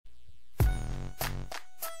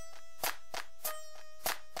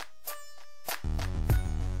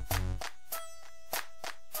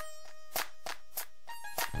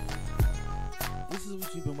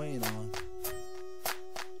what you've been waiting on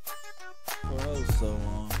for oh so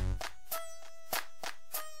long.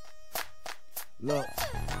 Look,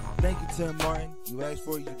 thank you, Tim Martin. You asked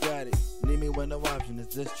for it, you got it. Need me with no option.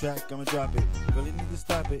 It's this track, I'ma drop it. Really need to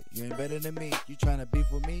stop it. You ain't better than me. You tryna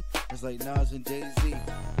beef with me? It's like Nas and Jay-Z,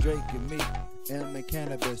 Drake and me, M and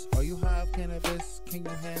Cannabis. Are you high off cannabis? Can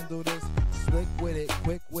you handle this? Slick with it,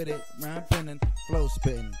 quick with it, rhyme penning, flow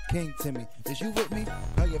spitting. King Timmy, is you with me?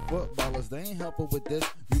 How your footballers, they ain't helping with this.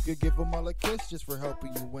 You could give them all a kiss just for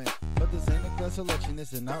helping you win. But this ain't a class selection,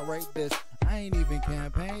 this is not right this. I ain't even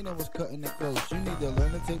campaign, I was cutting it close. You need to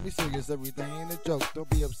learn to take me serious, everything ain't a joke. Don't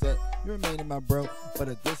be upset, you remain in my bro. But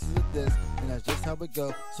if this is a diss, then that's just how it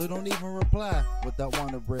go. So don't even reply with that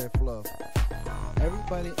Wonder Bread flow.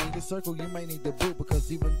 Everybody in your circle, you might need to boot.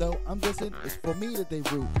 Because even though I'm dissing, it's for me that they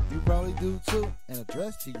root. You probably do too, and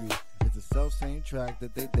addressed to you. It's the self-same track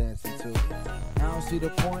that they dancing to. I don't see the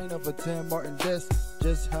point of a Tim Martin diss.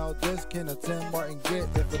 Just how this can a Tim Martin get?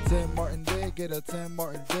 If a Tim Martin did get a Tim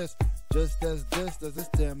Martin diss, just as this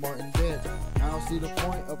Tim Martin did. I don't see the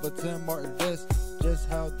point of a Tim Martin diss. Just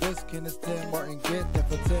how this can this Tim Martin get?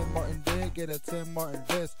 If a Tim Martin did get a Tim Martin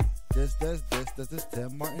diss, just as this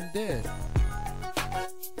Tim Martin did.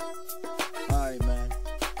 Alright, man.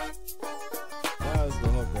 That was the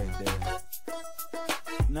hook right there.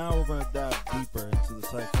 Now we're gonna dive deeper into the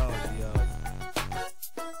psychology of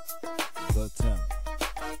the Tim.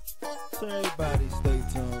 So everybody stay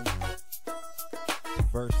tuned.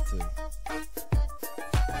 Verse 2.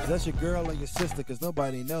 That's your girl or your sister, cause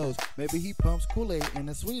nobody knows. Maybe he pumps Kool-Aid and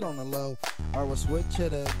it's sweet on the low. Or a sweat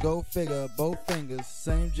cheddar, go figure, both fingers,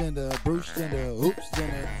 same gender, Bruce gender, oops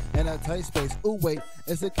gender, and a tight space. Ooh wait,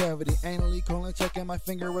 it's a cavity. Anally colon checking my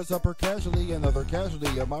finger is upper casually. Another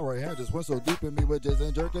casualty of my right hand just went so deep in me, witches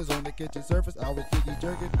and jerkers on the kitchen surface. I was kiki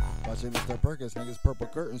jerking, watching Mr. Perkins hang his purple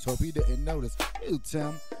curtains. Hope he didn't notice. Ew,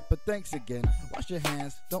 Tim, but thanks again. Wash your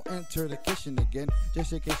hands, don't enter the kitchen again,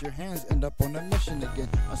 just in case your hands end up on a mission again.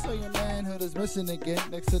 I saw your manhood is missing again,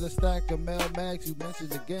 next to the stack of mail mags you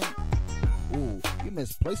mentioned again. Ooh, you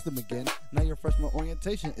misplaced them again. Now your freshman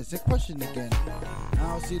orientation is in question again. I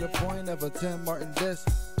don't see the point of a Tim Martin diss.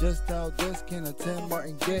 Just how this can a Tim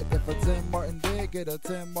Martin get? If a Tim Martin did get a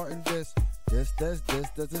Tim Martin diss, just as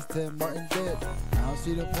this Tim Martin did. I don't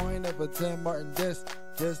see the point of a Tim Martin diss.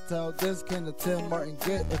 Just how this can a Tim Martin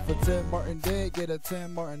get? If a Tim Martin did get a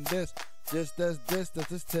Tim Martin diss, just as this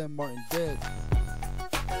Tim Martin did.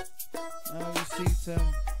 Now you see, Tim,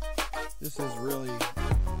 this is really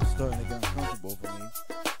starting to get uncomfortable for me,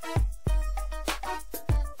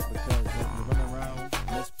 because you run around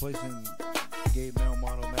misplacing gay male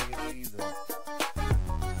model magazines and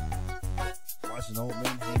watching old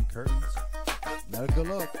men hang curtains. Not a good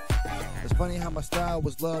look. It's funny how my style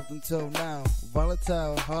was loved until now.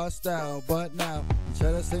 Volatile, hard style, but now you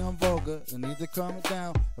try to say I'm vulgar and need to calm it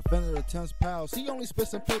down. Offended attempts pals. He only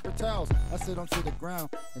spits some paper towels. I sit on to the ground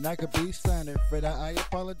and I could be slandered. For that I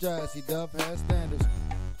apologize. He does have standards.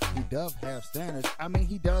 He does have standards. I mean,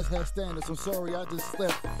 he does have standards. I'm sorry, I just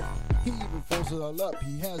slipped. He even folds it all up.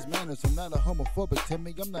 He has manners. I'm not a homophobic,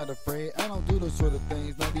 Timmy. I'm not afraid. I don't do those sort of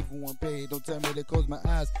things, not even when paid. Don't tell me to close my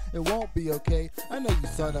eyes. It won't be okay. I know you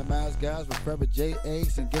saw them ass guys with Forever J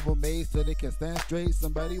Ace and give them A's so they can stand straight.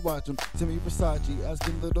 Somebody watch them. Timmy Versace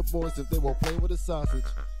asking little boys if they will play with a sausage.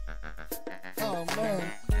 Oh man,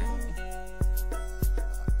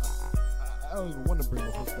 I don't even want to bring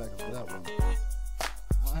the hook back for that one.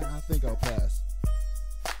 I think I'll pass.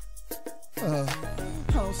 I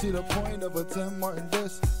don't see the point of a Tim Martin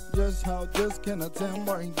diss. Just how this can a Tim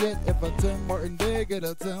Martin get? If a Tim Martin did get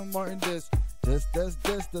a Tim Martin diss, just as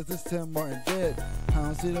this Tim Martin did. I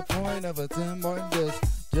don't see the point of a Tim Martin diss.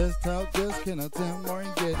 Just how this can a Tim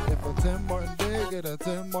Martin get? If a Tim Martin did get a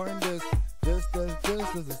Tim Martin diss, just as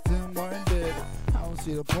this Tim Martin did. I don't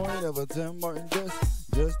see the point of a Tim Martin diss.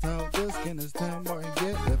 Just how this can this Tim Martin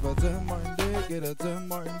get? If a Tim Martin did get a Tim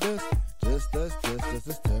Martin diss, just as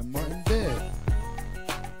this Tim Martin did.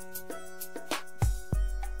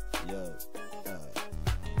 Yo,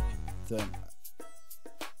 Tim,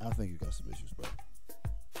 I think you got some issues, bro.